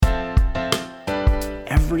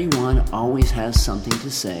everyone always has something to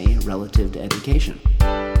say relative to education.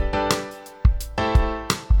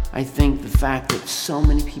 I think the fact that so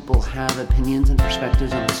many people have opinions and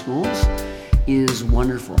perspectives on the schools is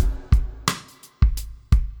wonderful.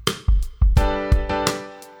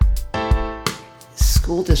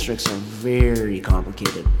 School districts are very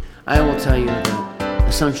complicated. I will tell you that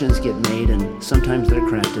assumptions get made, and sometimes they're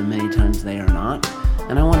correct and many times they are not,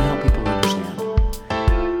 and I want to help people understand.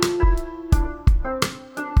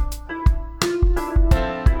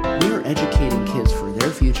 We are educating kids for their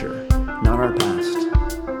future, not our past.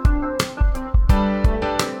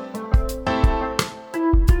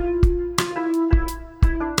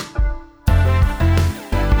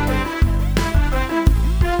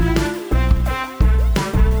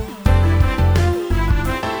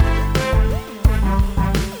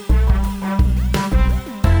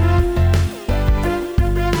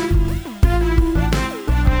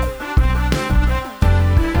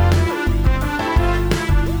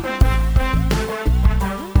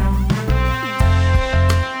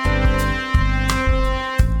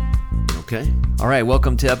 All right,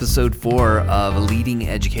 welcome to episode 4 of Leading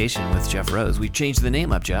Education with Jeff Rose. We've changed the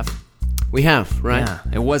name up, Jeff. We have, right? Yeah,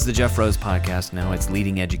 it was the Jeff Rose podcast. Now it's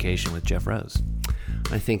Leading Education with Jeff Rose.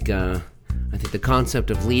 I think the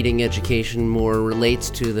concept of leading education more relates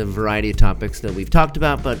to the variety of topics that we've talked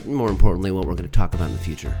about, but more importantly, what we're going to talk about in the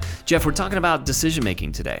future. Jeff, we're talking about decision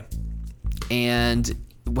making today. And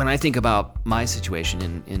when I think about my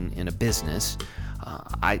situation in a business,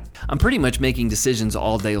 I'm pretty much making decisions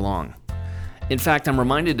all day long. In fact, I'm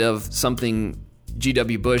reminded of something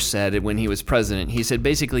G.W. Bush said when he was president. He said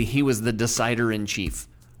basically he was the decider-in-chief,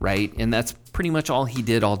 right? And that's pretty much all he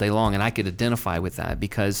did all day long, and I could identify with that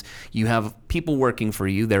because you have people working for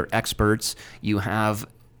you, they're experts, you have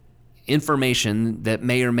information that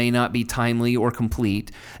may or may not be timely or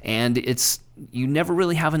complete, and you never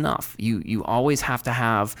really have enough. You always have to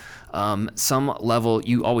have some level,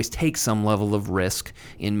 you always take some level of risk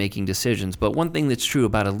in making decisions. But one thing that's true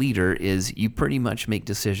about a leader is you pretty much make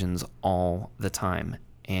decisions all the time.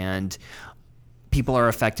 And people are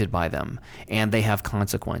affected by them, and they have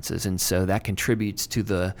consequences. And so that contributes to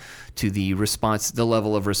the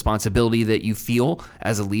level of responsibility that you feel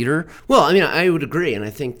as a leader. Well, I mean, I would agree. And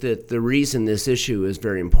I think that the reason this issue is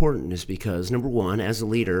very important is because, number one, as a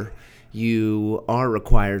leader, you are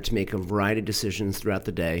required to make a variety of decisions throughout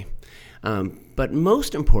the day. But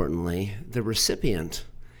most importantly, the recipient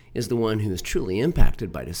is the one who is truly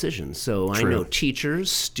impacted by decisions. So True. I know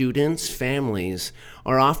teachers, students, families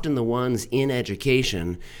are often the ones in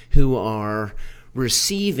education who are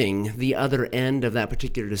receiving the other end of that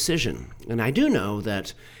particular decision. And I do know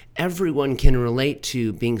that everyone can relate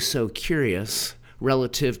to being so curious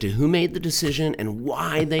relative to who made the decision and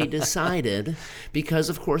why they decided, because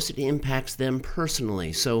of course it impacts them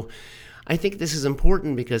personally. So I think this is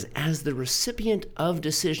important because as the recipient of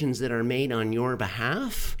decisions that are made on your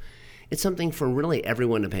behalf, it's something for really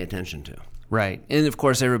everyone to pay attention to. Right. And of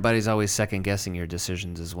course, everybody's always second-guessing your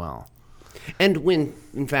decisions as well. And when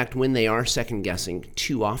they are second-guessing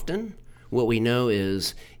too often, what we know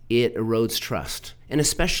is it erodes trust, and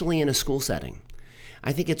especially in a school setting.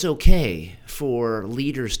 I think it's okay for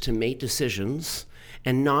leaders to make decisions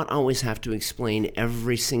and not always have to explain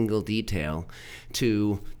every single detail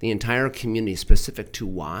to the entire community specific to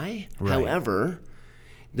why. Right. However,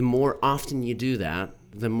 the more often you do that,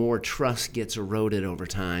 the more trust gets eroded over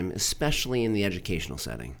time, especially in the educational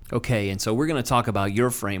setting. Okay, and so we're going to talk about your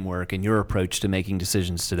framework and your approach to making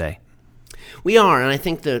decisions today. We are, and I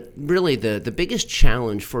think that really the biggest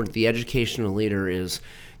challenge for the educational leader is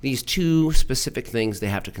these two specific things they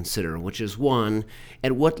have to consider, which is one,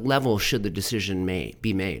 at what level should the decision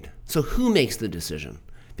be made? So who makes the decision?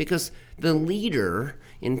 Because the leader,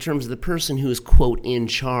 in terms of the person who is, quote, in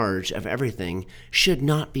charge of everything, should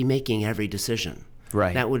not be making every decision.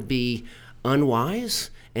 Right. That would be unwise,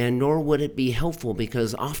 and nor would it be helpful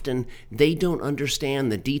because often they don't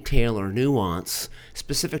understand the detail or nuance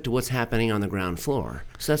specific to what's happening on the ground floor.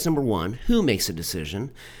 So that's number one, who makes a decision?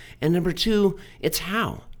 And number two, it's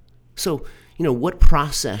how. So, what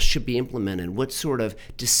process should be implemented? What sort of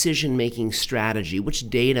decision-making strategy? Which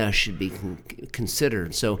data should be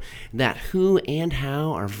considered? So that who and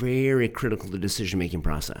how are very critical to the decision-making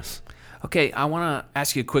process. Okay, I want to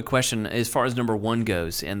ask you a quick question as far as number one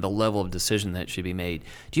goes and the level of decision that should be made.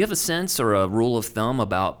 Do you have a sense or a rule of thumb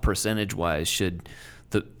about percentage-wise? Should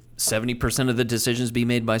the 70% of the decisions be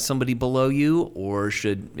made by somebody below you, or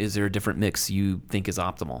is there a different mix you think is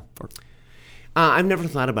optimal? I've never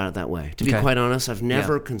thought about it that way. To be quite honest, I've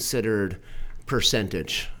never considered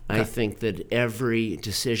percentage. I think that every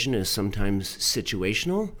decision is sometimes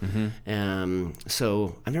situational.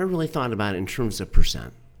 So I've never really thought about it in terms of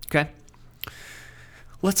percent. Okay.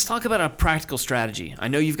 Let's talk about a practical strategy. I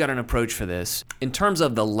know you've got an approach for this. In terms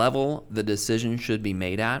of the level the decision should be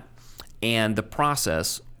made at and the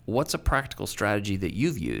process, what's a practical strategy that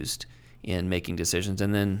you've used in making decisions?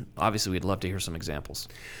 And then obviously we'd love to hear some examples.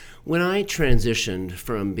 When I transitioned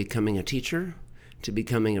from becoming a teacher to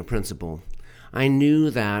becoming a principal, I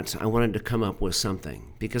knew that I wanted to come up with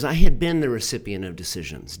something because I had been the recipient of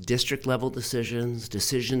decisions, district level decisions,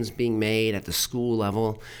 decisions being made at the school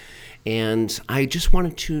level. And I just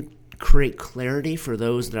wanted to create clarity for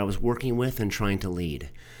those that I was working with and trying to lead.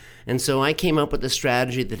 And so I came up with a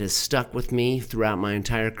strategy that has stuck with me throughout my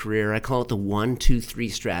entire career. I call it the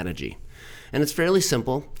 1-2-3 strategy. And it's fairly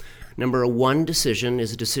simple. Number one decision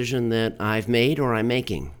is a decision that I've made or I'm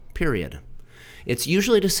making, period. It's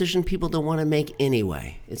usually a decision people don't want to make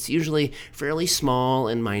anyway. It's usually fairly small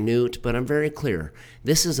and minute, but I'm very clear.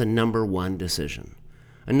 This is a number one decision.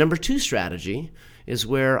 A number two strategy is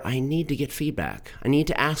where I need to get feedback. I need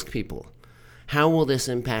to ask people, how will this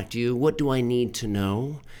impact you? What do I need to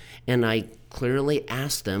know? And I clearly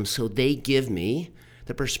ask them so they give me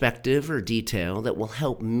the perspective or detail that will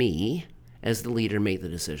help me as the leader make the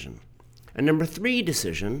decision. A number three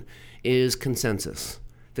decision is consensus.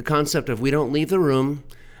 The concept of we don't leave the room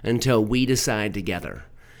until we decide together.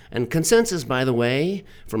 And consensus, by the way,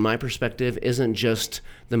 from my perspective, isn't just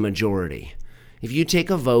the majority. If you take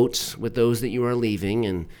a vote with those that you are leading,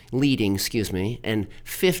 and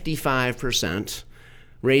 55%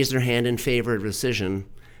 raise their hand in favor of a decision,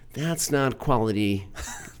 that's not quality.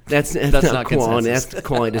 That's not quality. That's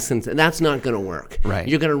quality. That's not going to work. Right.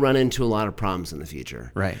 You're going to run into a lot of problems in the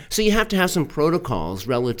future. Right. So you have to have some protocols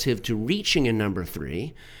relative to reaching a number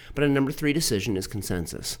three, but a number three decision is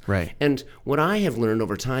consensus. Right. And what I have learned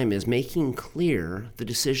over time is making clear the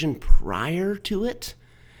decision prior to it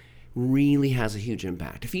really has a huge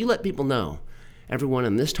impact. If you let people know, everyone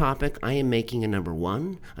on this topic, I am making a number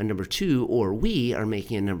one, a number two, or we are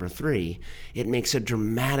making a number three, it makes a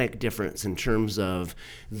dramatic difference in terms of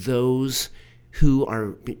those who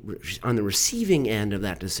are on the receiving end of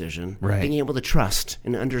that decision, being able to trust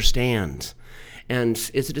and understand. And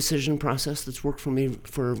it's a decision process that's worked for me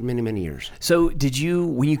for many, many years. So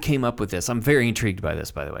when you came up with this, I'm very intrigued by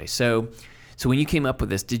this, by the way. So when you came up with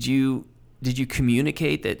this, did you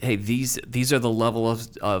communicate that, hey, these are the level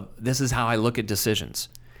of this is how I look at decisions,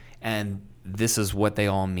 and this is what they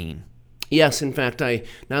all mean? Yes, in fact, I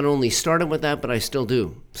not only started with that, but I still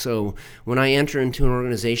do. So when I enter into an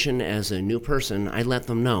organization as a new person, I let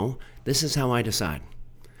them know, this is how I decide.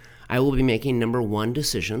 I will be making number one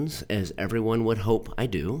decisions, as everyone would hope I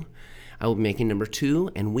do. I will be making number two,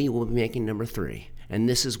 and we will be making number three. And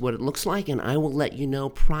this is what it looks like, and I will let you know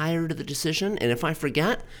prior to the decision. And if I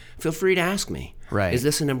forget, feel free to ask me. Right. Is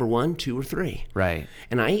this a number one, two, or three? Right.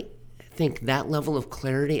 And I think that level of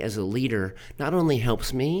clarity as a leader not only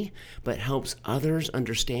helps me, but helps others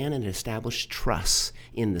understand and establish trust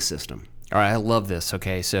in the system. All right, I love this.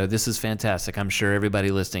 Okay, so this is fantastic. I'm sure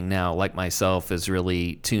everybody listening now, like myself, is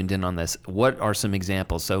really tuned in on this. What are some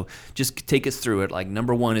examples? So just take us through it. Like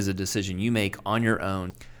number one is a decision you make on your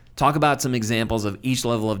own. Talk about some examples of each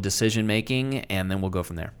level of decision making, and then we'll go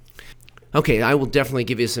from there. Okay, I will definitely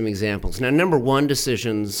give you some examples. Now, number one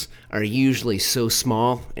decisions are usually so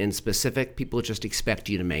small and specific, people just expect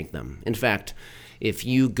you to make them. In fact, if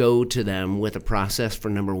you go to them with a process for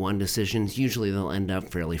number one decisions, usually they'll end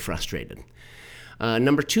up fairly frustrated.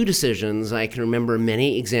 Number two decisions, I can remember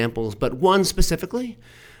many examples, but one specifically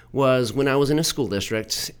was when I was in a school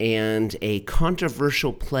district and a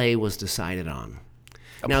controversial play was decided on.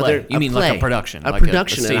 Like a production? A like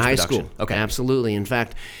production a at a high production. school. Okay. Absolutely. In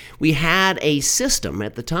fact, we had a system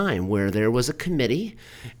at the time where there was a committee,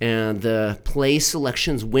 and the play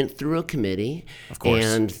selections went through a committee. Of course.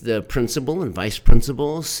 And the principal and vice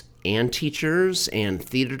principals and teachers and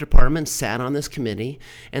theater departments sat on this committee,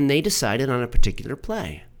 and they decided on a particular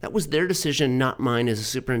play. That was their decision, not mine as a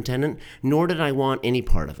superintendent, nor did I want any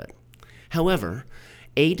part of it. However,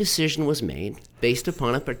 a decision was made based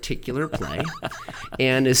upon a particular play,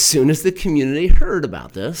 and as soon as the community heard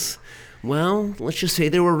about this, well, let's just say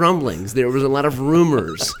there were rumblings. There was a lot of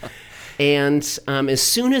rumors. And as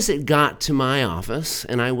soon as it got to my office,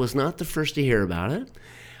 and I was not the first to hear about it,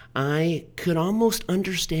 I could almost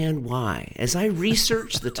understand why. As I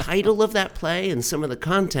researched the title of that play and some of the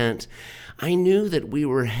content, I knew that we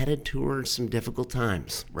were headed towards some difficult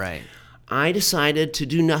times. Right. I decided to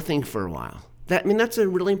do nothing for a while. That's a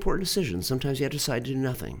really important decision. Sometimes you have to decide to do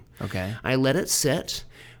nothing. Okay. I let it sit,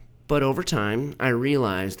 But over time, I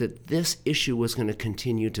realized that this issue was going to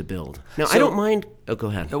continue to build. Now, I So- don't mind. Oh, go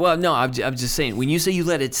ahead. Well, no, I'm just saying, when you say you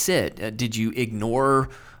let it sit, did you ignore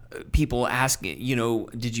people asking,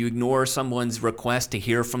 did you ignore someone's request to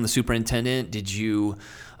hear from the superintendent? Did you,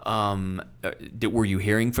 were you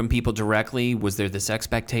hearing from people directly? Was there this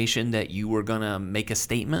expectation that you were going to make a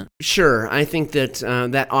statement? Sure. I think that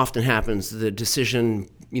that often happens. The decision,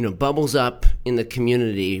 bubbles up in the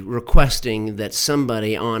community requesting that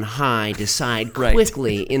somebody on high decide Right.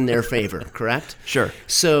 quickly in their favor, correct? Sure.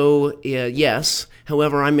 So, yes.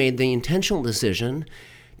 However, I made the intentional decision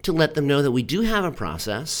to let them know that we do have a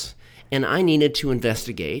process, and I needed to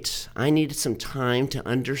investigate. I needed some time to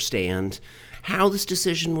understand how this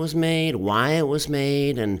decision was made, why it was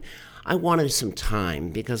made, and I wanted some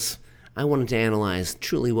time because I wanted to analyze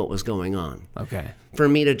truly what was going on. Okay. For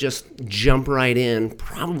me to just jump right in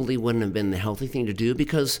probably wouldn't have been the healthy thing to do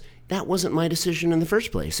because that wasn't my decision in the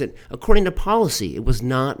first place. According to policy, it was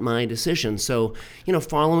not my decision. So,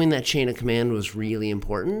 following that chain of command was really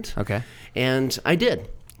important. Okay. And I did.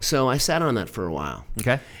 So I sat on that for a while.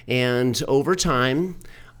 Okay. And over time,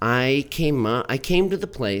 I came to the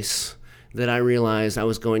place that I realized I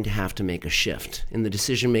was going to have to make a shift in the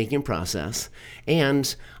decision-making process.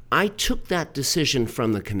 And I took that decision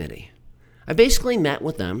from the committee. I basically met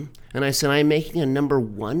with them, and I said, I'm making a number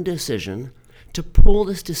one decision to pull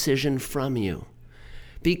this decision from you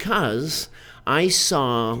because I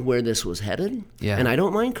saw where this was headed. Yeah. And I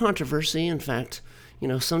don't mind controversy. In fact,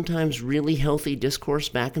 sometimes really healthy discourse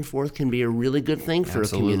back and forth can be a really good thing for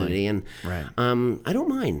Absolutely. a community. And Right. I don't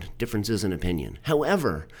mind differences in opinion.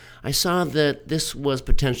 However, I saw that this was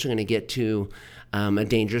potentially going to get to a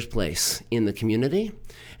dangerous place in the community.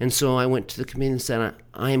 And so I went to the committee and said,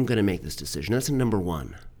 I am going to make this decision. That's number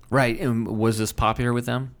one. Right. And was this popular with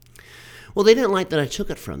them? Well, they didn't like that I took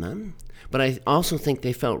it from them, but I also think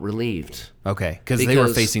they felt relieved. Okay. Because they were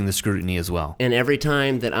Because- facing the scrutiny as well. And every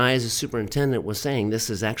time that I, as a superintendent, was saying, this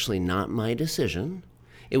is actually not my decision,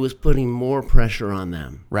 it was putting more pressure on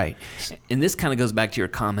them. Right. And this kind of goes back to your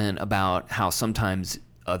comment about how sometimes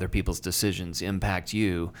other people's decisions impact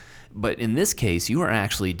you. But in this case, you are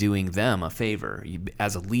actually doing them a favor.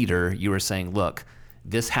 As a leader, you are saying, look,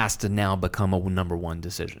 this has to now become a number one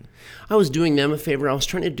decision. I was doing them a favor. I was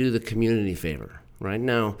trying to do the community a favor. Right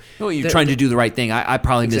now, Well, you're trying to do the right thing. I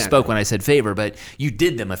probably Exactly. misspoke when I said favor, but you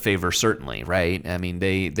did them a favor, certainly, right? I mean,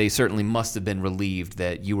 they certainly must have been relieved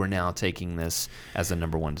that you were now taking this as a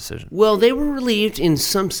number one decision. well, they were relieved in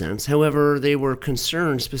some sense. However, they were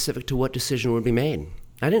concerned specific to what decision would be made.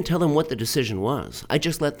 I didn't tell them what the decision was. I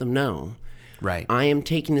just let them know Right. I am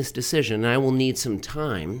taking this decision, and I will need some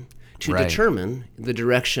time to Right. determine the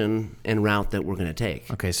direction and route that we're going to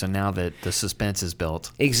take. Okay, so now that the suspense is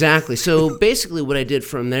built. Exactly. So basically what I did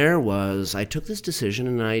from there was I took this decision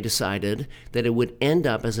and I decided that it would end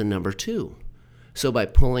up as a number two. So by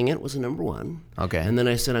pulling it was a number one. Okay. And then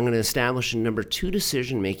I said I'm going to establish a number two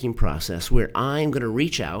decision-making process where I'm going to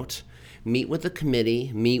reach out, meet with the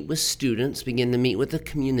committee, meet with students, begin to meet with the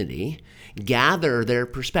community, gather their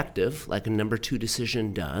perspective like a number two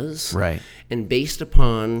decision does. Right. And based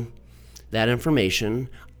upon that information,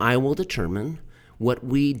 I will determine what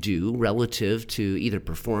we do relative to either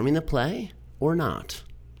performing the play or not.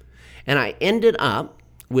 And I ended up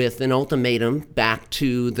with an ultimatum back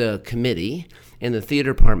to the committee and the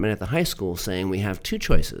theater department at the high school saying we have two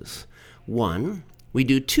choices. One, we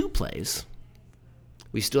do two plays.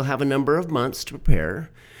 We still have a number of months to prepare,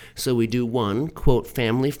 so we do one, quote,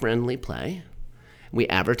 family-friendly play. We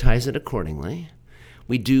advertise it accordingly.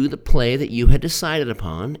 We do the play that you had decided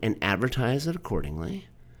upon and advertise it accordingly.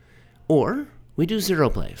 Or we do 0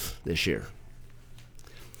 plays this year.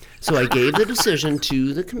 So I gave the decision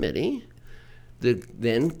to the committee. The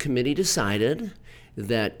then committee decided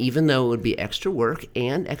that even though it would be extra work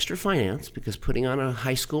and extra finance, because putting on a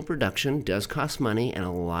high school production does cost money and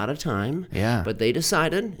a lot of time, Yeah. but they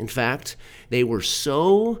decided, in fact, they were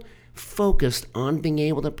so focused on being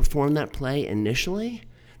able to perform that play initially,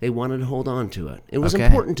 they wanted to hold on to it. It was Okay.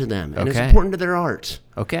 important to them, and it's Okay. important to their art.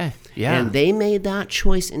 Okay. Yeah. And they made that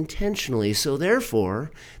choice intentionally, so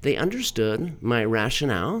therefore, they understood my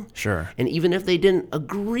rationale. Sure. And even if they didn't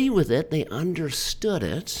agree with it, they understood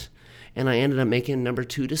it. And I ended up making a number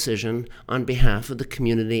two decision on behalf of the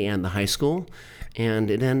community and the high school. And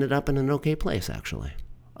it ended up in an okay place, actually.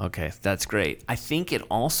 Okay, that's great. I think it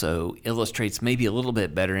also illustrates maybe a little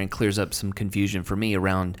bit better and clears up some confusion for me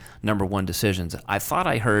around number one decisions. I thought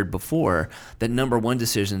I heard before that number one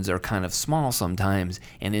decisions are kind of small sometimes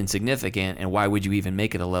and insignificant, and why would you even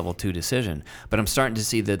make it a level 2 decision? But I'm starting to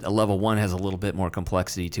see that a level 1 has a little bit more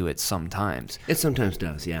complexity to it sometimes. It sometimes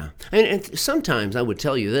does, yeah. And sometimes I would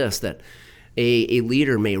tell you this, that a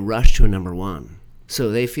leader may rush to a number one. So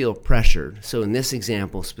they feel pressured. So in this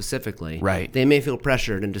example specifically, right, they may feel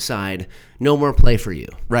pressured and decide, no more play for you.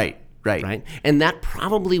 Right. And that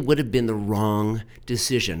probably would have been the wrong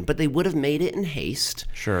decision, but they would have made it in haste.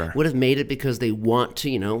 Sure. Would have made it because they want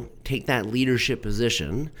to, take that leadership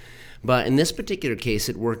position. But in this particular case,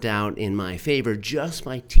 it worked out in my favor just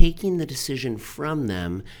by taking the decision from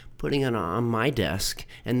them, putting it on my desk,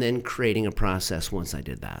 and then creating a process once I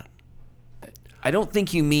did that. I don't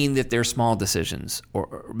think you mean that they're small decisions,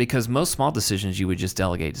 or because most small decisions you would just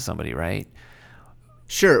delegate to somebody, right?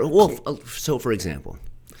 Sure. Well, so for example,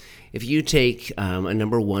 if you take a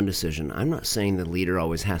number one decision, I'm not saying the leader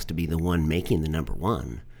always has to be the one making the number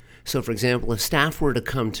one. So for example, if staff were to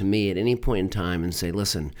come to me at any point in time and say,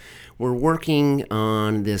 listen, we're working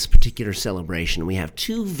on this particular celebration. We have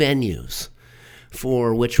 2 venues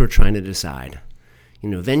for which we're trying to decide,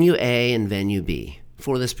 venue A and venue B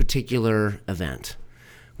for this particular event.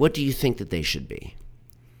 What do you think that they should be?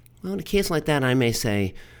 Well, in a case like that, I may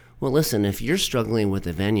say, well, listen, if you're struggling with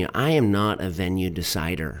a venue, I am not a venue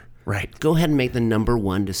decider. Right. Go ahead and make the number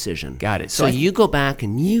one decision. Got it. So you go back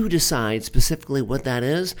and you decide specifically what that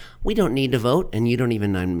is. We don't need to vote, and you don't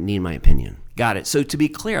even need my opinion. Got it. So to be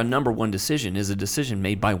clear, a number one decision is a decision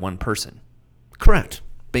made by one person. Correct.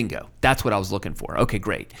 Bingo. That's what I was looking for. Okay,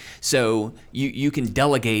 great. So you can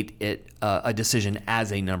delegate it a decision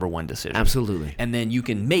as a number one decision. Absolutely. And then you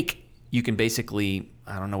can basically,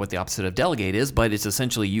 I don't know what the opposite of delegate is, but it's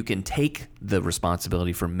essentially you can take the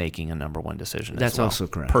responsibility for making a number one decision. That's also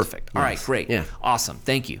correct. Perfect. All right, great. Yeah. Awesome.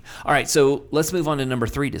 Thank you. All right, so let's move on to number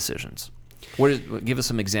 3 decisions. Give us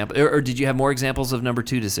some examples, or did you have more examples of number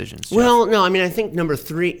 2 decisions, Jeff? Well, no, I think number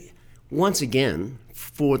 3, once again,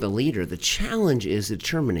 for the leader, the challenge is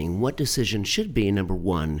determining what decision should be number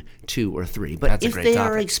 1, 2, or 3. But if they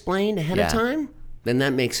are explained ahead of time, then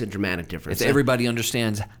that makes a dramatic difference. If everybody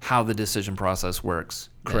understands how the decision process works.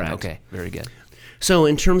 Correct. Okay, very good. So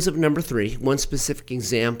in terms of number 3, one specific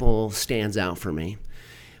example stands out for me.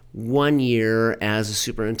 One year as a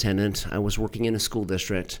superintendent, I was working in a school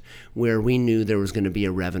district where we knew there was going to be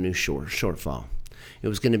a revenue shortfall. It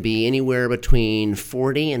was going to be anywhere between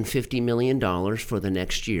 $40 and $50 million for the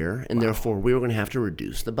next year, and therefore we were going to have to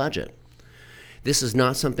reduce the budget. This is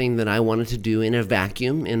not something that I wanted to do in a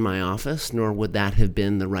vacuum in my office, nor would that have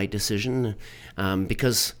been the right decision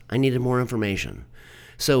because I needed more information.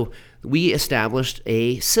 So we established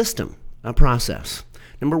a system, a process.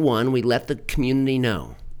 Number 1, we let the community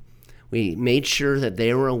know. We made sure that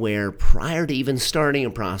they were aware prior to even starting a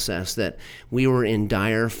process that we were in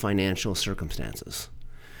dire financial circumstances.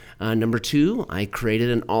 Number 2, I created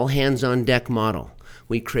an all-hands-on-deck model.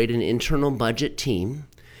 We created an internal budget team,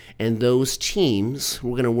 and those teams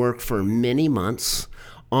were going to work for many months,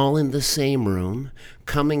 all in the same room,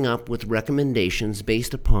 coming up with recommendations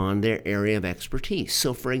based upon their area of expertise.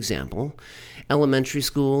 So, for example, elementary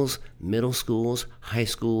schools, middle schools, high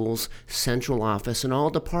schools, central office, and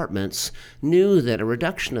all departments knew that a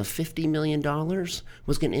reduction of $50 million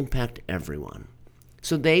was going to impact everyone.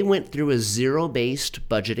 So they went through a zero-based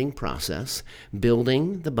budgeting process,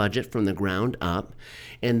 building the budget from the ground up,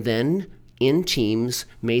 and then in teams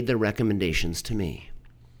made their recommendations to me.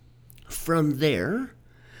 From there,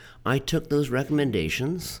 I took those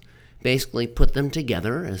recommendations, basically put them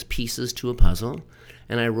together as pieces to a puzzle,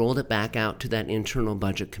 and I rolled it back out to that internal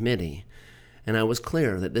budget committee. And I was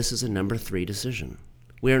clear that this is a number 3 decision.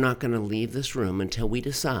 We are not going to leave this room until we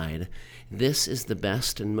decide this is the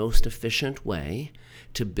best and most efficient way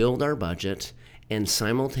to build our budget and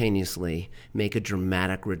simultaneously make a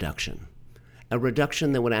dramatic reduction. A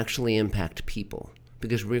reduction that would actually impact people,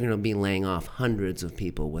 because we're going to be laying off hundreds of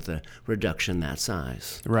people with a reduction that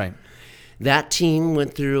size. Right. That team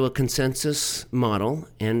went through a consensus model,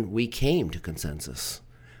 and we came to consensus.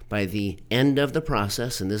 By the end of the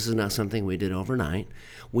process, and this is not something we did overnight,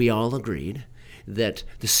 we all agreed that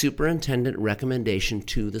the superintendent recommendation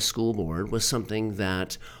to the school board was something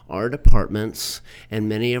that our departments and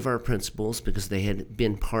many of our principals, because they had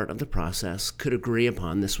been part of the process, could agree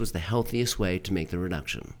upon this was the healthiest way to make the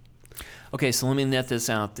reduction. Okay, so let me net this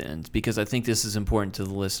out then, because I think this is important to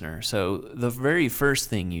the listener. So the very first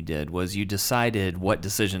thing you did was you decided what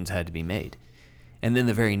decisions had to be made. And then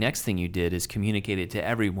the very next thing you did is communicate it to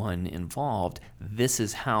everyone involved. This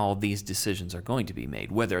is how these decisions are going to be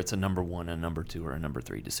made, whether it's a number 1, a number 2, or a number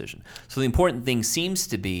 3 decision. So the important thing seems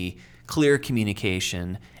to be clear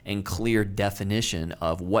communication and clear definition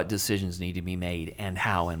of what decisions need to be made and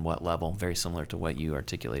how and what level, very similar to what you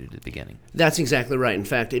articulated at the beginning. That's exactly right. In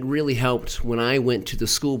fact, it really helped when I went to the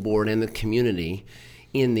school board and the community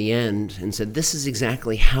in the end and said, this is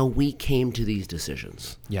exactly how we came to these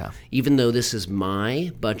decisions. Yeah. Even though this is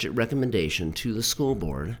my budget recommendation to the school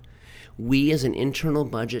board, we as an internal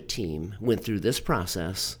budget team went through this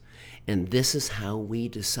process, and this is how we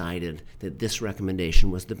decided that this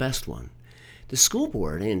recommendation was the best one. The school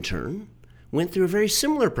board, in turn, went through a very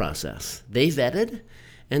similar process. They vetted,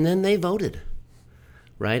 and then they voted.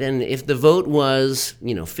 Right, and if the vote was,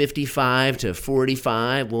 55 to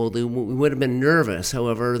 45, well, we would have been nervous.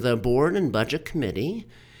 However, the board and budget committee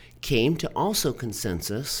came to also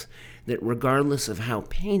consensus that regardless of how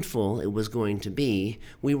painful it was going to be,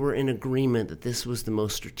 we were in agreement that this was the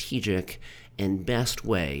most strategic and best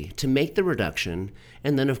way to make the reduction,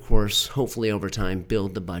 and then, of course, hopefully over time,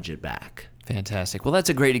 build the budget back. Fantastic. Well, that's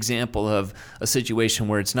a great example of a situation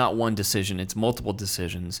where it's not one decision, it's multiple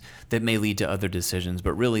decisions that may lead to other decisions,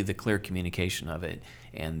 but really the clear communication of it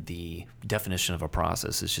and the definition of a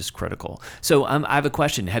process is just critical. So I have a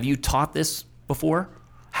question. Have you taught this before?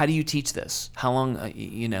 How do you teach this? How long,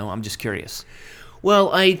 I'm just curious.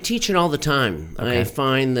 Well, I teach it all the time. Okay. I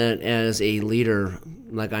find that as a leader,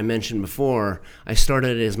 like I mentioned before, I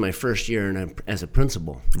started as my first year as a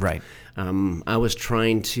principal. Right. I was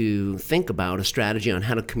trying to think about a strategy on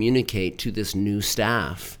how to communicate to this new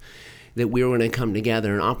staff that we were going to come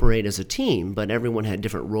together and operate as a team, but everyone had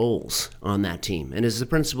different roles on that team. And as a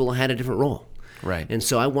principal, I had a different role. Right. And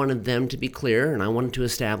so I wanted them to be clear, and I wanted to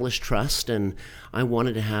establish trust, and I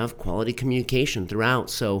wanted to have quality communication throughout.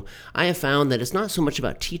 So I have found that it's not so much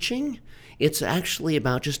about teaching, it's actually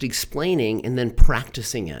about just explaining and then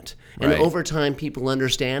practicing it. And Right. over time, people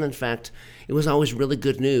understand. In fact, it was always really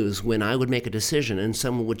good news when I would make a decision and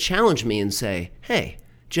someone would challenge me and say, hey,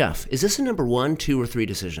 Jeff, is this a number 1, 2, or 3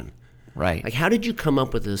 decision? Right. Like, how did you come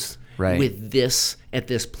up with this? Right. With this at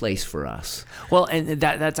this place for us? Well, and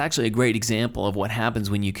that's actually a great example of what happens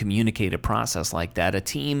when you communicate a process like that. A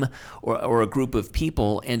team or a group of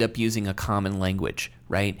people end up using a common language,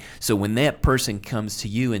 right? So when that person comes to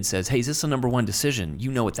you and says, hey, is this a number 1 decision?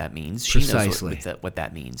 You know what that means. She Precisely. knows what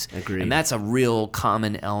that means. Agreed. And that's a real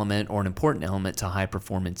common element or an important element to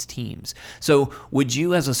high-performance teams. So would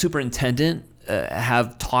you, as a superintendent,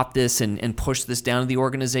 have taught this and pushed this down to the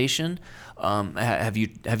organization? Have you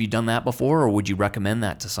done that before, or would you recommend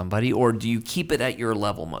that to somebody, or do you keep it at your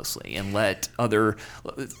level mostly and let other,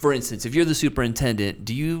 for instance, if you're the superintendent,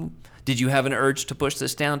 did you have an urge to push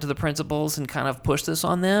this down to the principals and kind of push this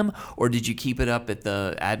on them, or did you keep it up at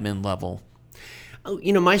the admin level? Oh,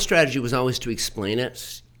 my strategy was always to explain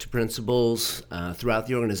it to principals throughout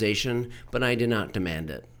the organization, but I did not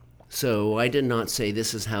demand it. So I did not say,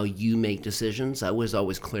 this is how you make decisions. I was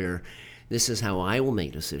always clear, this is how I will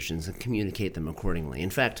make decisions and communicate them accordingly. In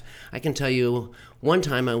fact, I can tell you, one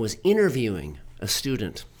time I was interviewing a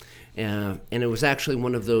student, and it was actually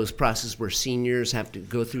one of those processes where seniors have to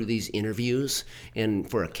go through these interviews and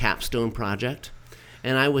for a capstone project.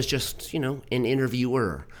 And I was just, an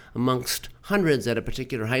interviewer amongst hundreds at a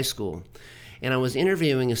particular high school. And I was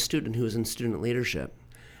interviewing a student who was in student leadership.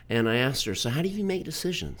 And I asked her, so how do you make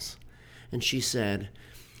decisions? And she said,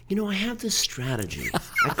 I have this strategy.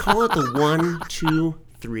 I call it the 1, 2,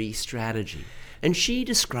 3 strategy. And she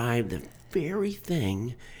described the very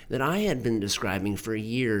thing that I had been describing for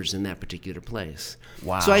years in that particular place.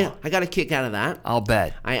 Wow. So I got a kick out of that. I'll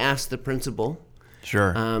bet. I asked the principal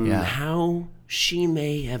Sure. how she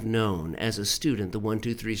may have known as a student the 1,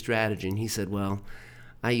 2, 3 strategy. And he said, well,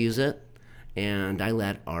 I use it. And I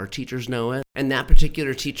let our teachers know it. And that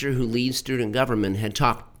particular teacher who leads student government had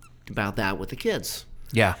talked about that with the kids.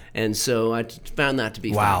 Yeah. And so I found that to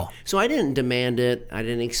be Wow. fun. So I didn't demand it. I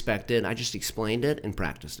didn't expect it. I just explained it and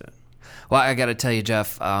practiced it. Well, I got to tell you,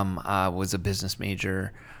 Jeff, I was a business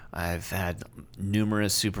major. I've had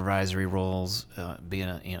numerous supervisory roles, being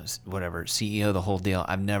a CEO, the whole deal.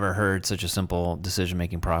 I've never heard such a simple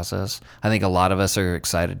decision-making process. I think a lot of us are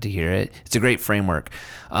excited to hear it. It's a great framework.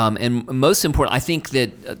 And most important, I think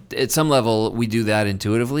that at some level we do that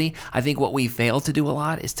intuitively. I think what we fail to do a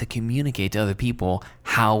lot is to communicate to other people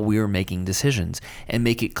how we're making decisions and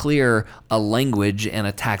make it clear, a language and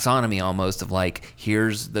a taxonomy almost of like,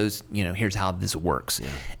 here's how this works. Yeah.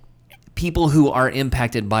 People who are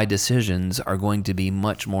impacted by decisions are going to be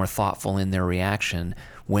much more thoughtful in their reaction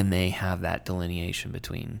when they have that delineation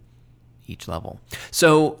between, each level.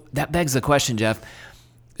 So that begs the question, Jeff.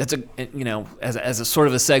 That's as a sort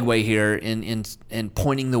of a segue here in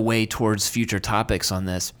pointing the way towards future topics on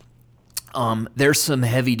this. There's some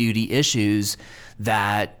heavy duty issues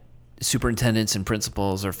that superintendents and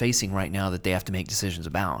principals are facing right now that they have to make decisions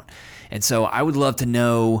about. And so I would love to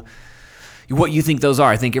know what you think those are.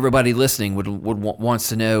 I think everybody listening wants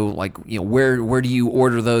to know, where do you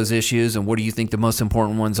order those issues and what do you think the most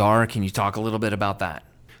important ones are? Can you talk a little bit about that?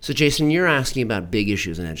 So Jason, you're asking about big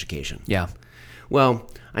issues in education. Yeah. Well,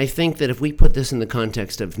 I think that if we put this in the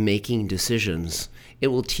context of making decisions, it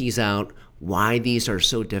will tease out why these are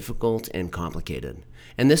so difficult and complicated.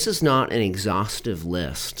 And this is not an exhaustive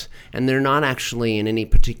list, and they're not actually in any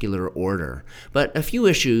particular order. But a few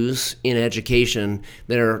issues in education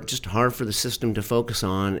that are just hard for the system to focus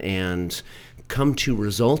on and come to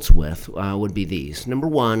results with would be these. Number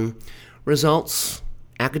one,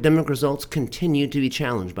 academic results continue to be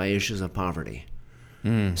challenged by issues of poverty.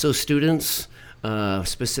 So students,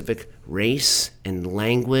 specific race and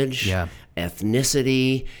language,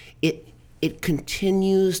 ethnicity, it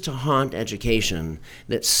continues to haunt education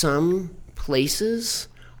that some places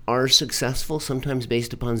are successful, sometimes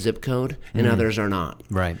based upon zip code, and others are not.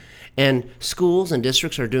 Right. And schools and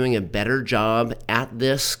districts are doing a better job at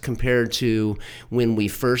this compared to when we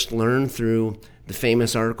first learned through the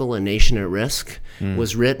famous article, A Nation at Risk,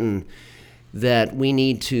 was written that we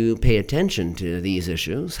need to pay attention to these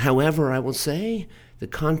issues. However, I will say the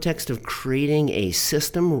context of creating a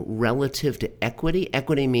system relative to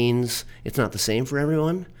equity means it's not the same for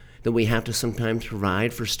everyone, that we have to sometimes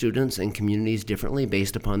provide for students and communities differently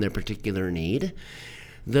based upon their particular need.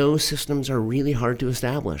 Those systems are really hard to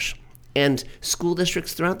establish. And school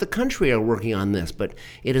districts throughout the country are working on this, but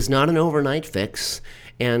it is not an overnight fix.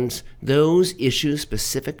 And those issues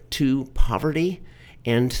specific to poverty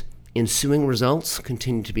and ensuing results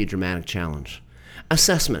continue to be a dramatic challenge.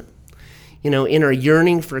 Assessment. In our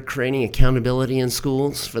yearning for creating accountability in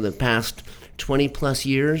schools for the past 20 plus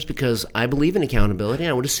years, because I believe in accountability,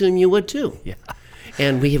 I would assume you would too. Yeah.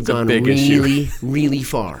 And we have gone really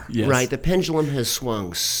far, yes. Right? The pendulum has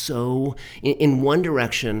swung so in one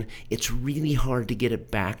direction, it's really hard to get it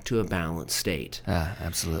back to a balanced state.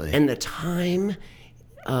 Absolutely. And the time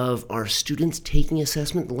of our students taking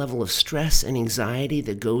assessment, the level of stress and anxiety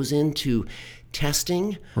that goes into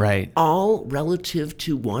testing, right, all relative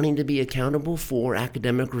to wanting to be accountable for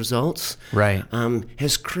academic results, right,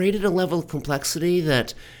 has created a level of complexity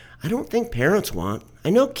that I don't think parents want. I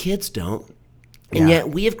know kids don't. And yet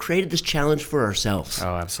we have created this challenge for ourselves.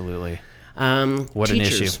 Oh, absolutely. What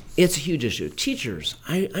teachers, an issue. It's a huge issue. Teachers,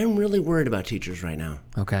 I'm really worried about teachers right now.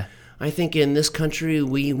 Okay. I think in this country,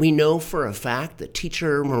 we know for a fact that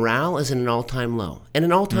teacher morale is at an all-time low. And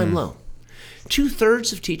an all-time low.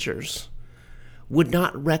 2/3 of teachers would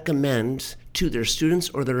not recommend to their students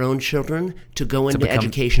or their own children to go into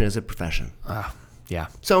education as a profession. Yeah.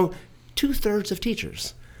 So 2/3 of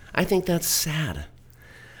teachers. I think that's sad.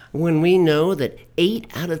 When we know that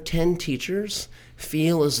 8 out of 10 teachers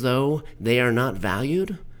feel as though they are not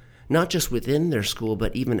valued, not just within their school,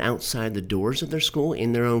 but even outside the doors of their school,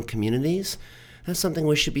 in their own communities, that's something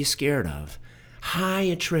we should be scared of. High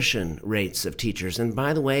attrition rates of teachers. And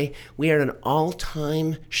by the way, we are at an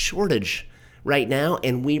all-time shortage right now,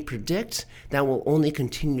 and we predict that will only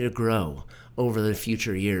continue to grow over the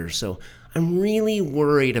future years. So I'm really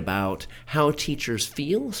worried about how teachers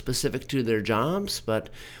feel specific to their jobs, but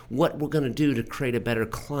what we're going to do to create a better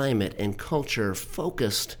climate and culture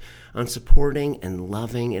focused on supporting and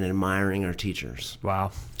loving and admiring our teachers.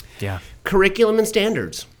 Wow. Yeah. Curriculum and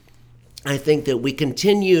standards. I think that we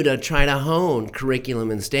continue to try to hone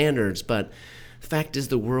curriculum and standards, but the fact is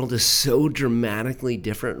the world is so dramatically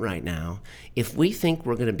different right now. If we think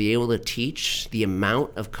we're going to be able to teach the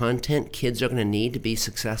amount of content kids are going to need to be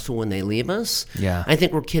successful when they leave us, I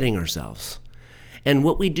think we're kidding ourselves. And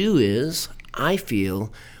what we do is, I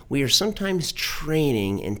feel, we are sometimes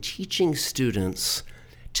training and teaching students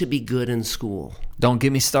to be good in school. Don't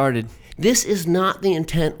get me started. This is not the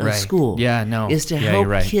intent of school. Yeah, no. Is to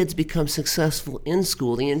help kids become successful in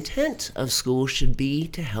school. The intent of school should be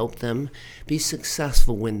to help them be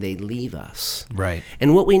successful when they leave us. Right.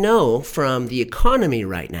 And what we know from the economy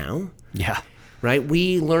right now, right,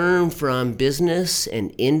 we learn from business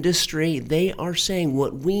and industry, they are saying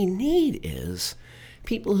what we need is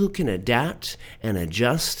people who can adapt and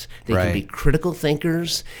adjust. They can be critical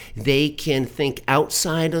thinkers. They can think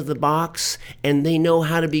outside of the box, and they know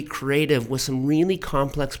how to be creative with some really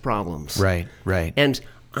complex problems. Right. And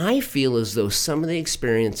I feel as though some of the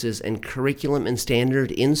experiences and curriculum and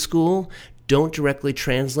standard in school don't directly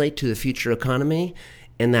translate to the future economy.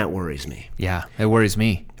 And that worries me. Yeah, it worries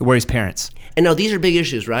me. It worries parents. And now these are big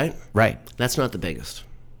issues, right? Right. That's not the biggest.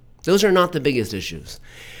 Those are not the biggest issues.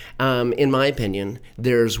 In my opinion,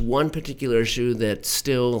 there's one particular issue that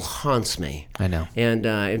still haunts me. I know. And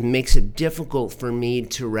it makes it difficult for me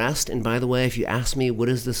to rest. And by the way, if you ask me what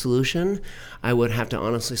is the solution, I would have to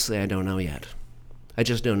honestly say I don't know yet. I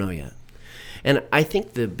just don't know yet. And I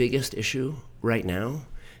think the biggest issue right now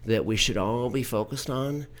that we should all be focused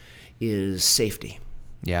on is safety.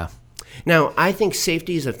 Yeah. Now, I think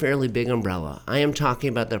safety is a fairly big umbrella. I am talking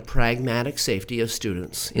about the pragmatic safety of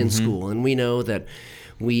students in school. And we know that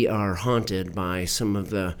we are haunted by some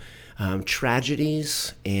of the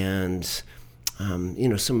tragedies and,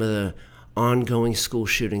 some of the ongoing school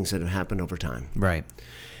shootings that have happened over time. Right.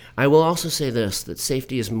 I will also say this, that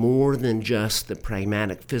safety is more than just the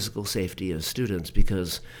pragmatic physical safety of students,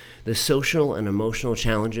 because the social and emotional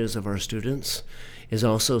challenges of our students is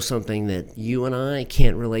also something that you and I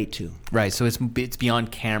can't relate to. Right. So it's beyond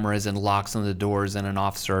cameras and locks on the doors and an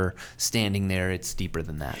officer standing there. It's deeper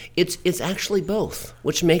than that. It's actually both,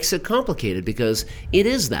 which makes it complicated because it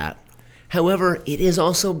is that. However, it is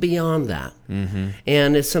also beyond that. Mm-hmm.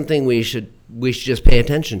 And it's something we should just pay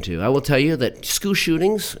attention to. I will tell you that school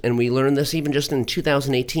shootings, and we learned this even just in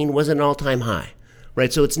 2018, was an all-time high.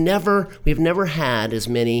 Right, so we've never had as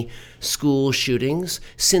many school shootings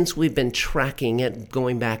since we've been tracking it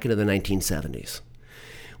going back into the 1970s.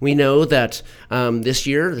 We know that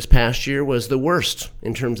this past year, was the worst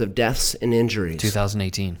in terms of deaths and injuries.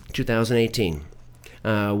 2018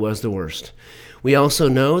 was the worst. We also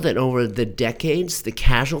know that over the decades, the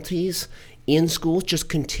casualties in schools just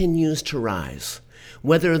continues to rise.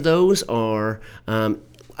 Whether those are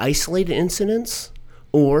isolated incidents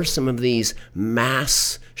or some of these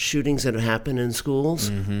mass shootings that have happened in schools,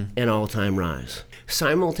 an all-time rise.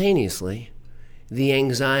 Simultaneously, the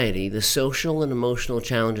anxiety, the social and emotional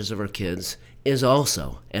challenges of our kids is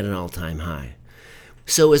also at an all-time high.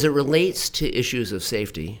 So as it relates to issues of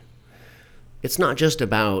safety, it's not just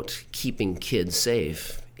about keeping kids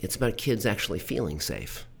safe, it's about kids actually feeling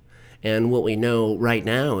safe. And what we know right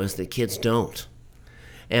now is that kids don't.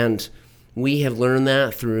 And we have learned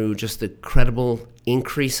that through just the credible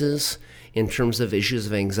increases in terms of issues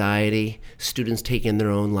of anxiety, students taking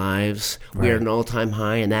their own lives. Right. We are at an all-time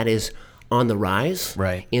high, and that is on the rise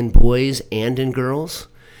in boys and in girls.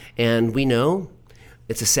 And we know,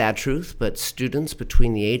 it's a sad truth, but students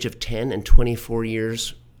between the age of 10 and 24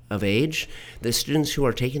 years of age, the students who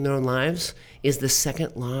are taking their own lives is the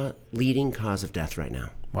second leading cause of death right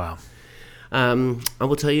now. Wow. I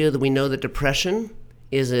will tell you that we know that depression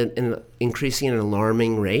is increasing at an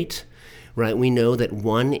alarming rate, right? We know that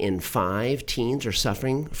 1 in 5 teens are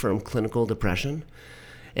suffering from clinical depression.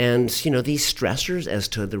 And, these stressors as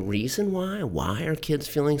to the reason why are kids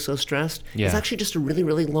feeling so stressed? Yeah. It's actually just a really,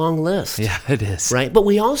 really long list. Yeah, it is. Right? But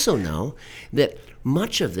we also know that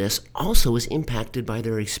much of this also is impacted by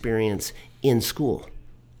their experience in school,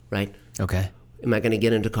 right? Okay. Am I going to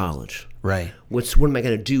get into college? Right. What am I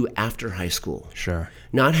going to do after high school? Sure.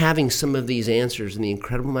 Not having some of these answers and the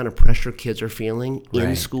incredible amount of pressure kids are feeling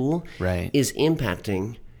in school is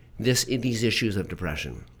impacting these issues of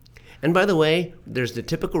depression. And by the way, there's the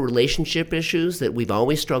typical relationship issues that we've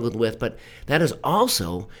always struggled with, but that has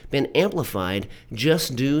also been amplified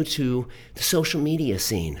just due to the social media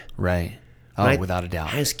scene. Right. Oh, without a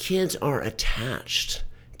doubt. As kids are attached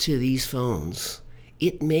to these phones,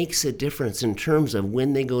 it makes a difference in terms of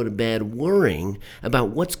when they go to bed worrying about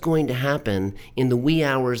what's going to happen in the wee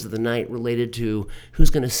hours of the night related to who's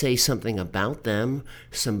going to say something about them,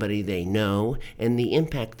 somebody they know, and the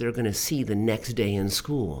impact they're going to see the next day in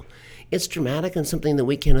school. It's dramatic and something that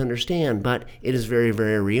we can understand, but it is very,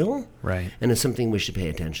 very real. Right. And it's something we should pay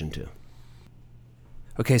attention to.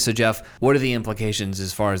 Okay, so Jeff, what are the implications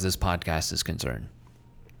as far as this podcast is concerned?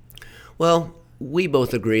 Well, we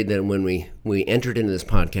both agreed that when we entered into this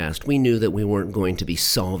podcast, we knew that we weren't going to be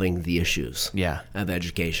solving the issues of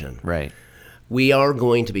education. Right. We are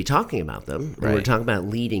going to be talking about them, and we're talking about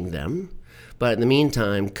leading them. But in the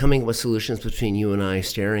meantime, coming up with solutions between you and I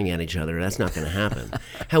staring at each other, that's not going to happen.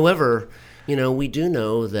 However, we do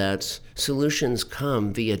know that solutions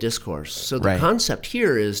come via discourse. So the concept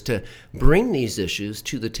here is to bring these issues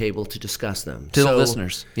to the table to discuss them. To the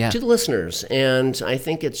listeners. Yeah. To the listeners. And I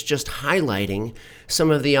think it's just highlighting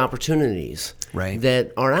some of the opportunities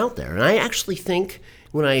that are out there. And I actually think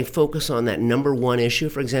when I focus on that number one issue,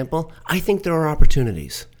 for example, I think there are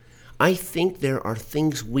opportunities. I think there are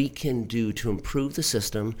things we can do to improve the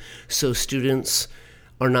system so students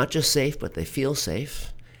are not just safe, but they feel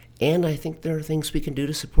safe. And I think there are things we can do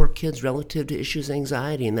to support kids relative to issues of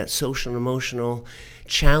anxiety and that social and emotional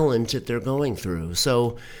challenge that they're going through.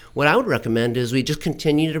 So what I would recommend is we just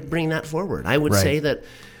continue to bring that forward. I would say that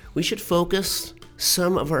we should focus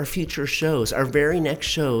some of our future shows, our very next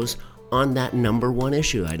shows, on that number one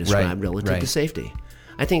issue I described relative to safety.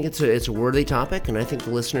 I think it's a worthy topic, and I think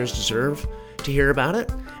the listeners deserve to hear about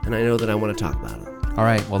it, and I know that I want to talk about it. All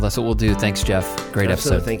right. Well, that's what we'll do. Thanks, Jeff. Great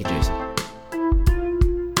episode. Thank you, Jason.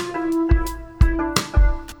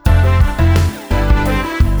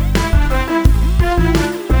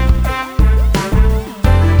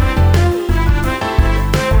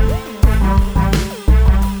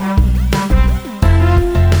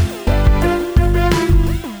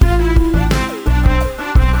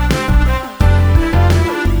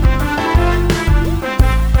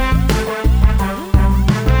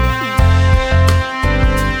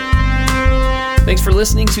 Thanks for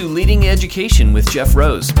listening to Leading Education with Jeff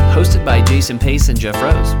Rose, hosted by Jason Pace and Jeff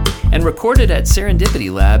Rose, and recorded at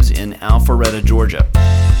Serendipity Labs in Alpharetta, Georgia.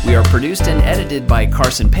 We are produced and edited by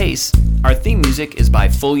Carson Pace. Our theme music is by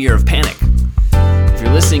Full Year of Panic. If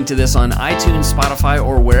you're listening to this on iTunes, Spotify,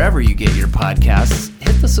 or wherever you get your podcasts,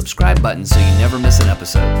 hit the subscribe button so you never miss an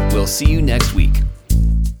episode. We'll see you next week.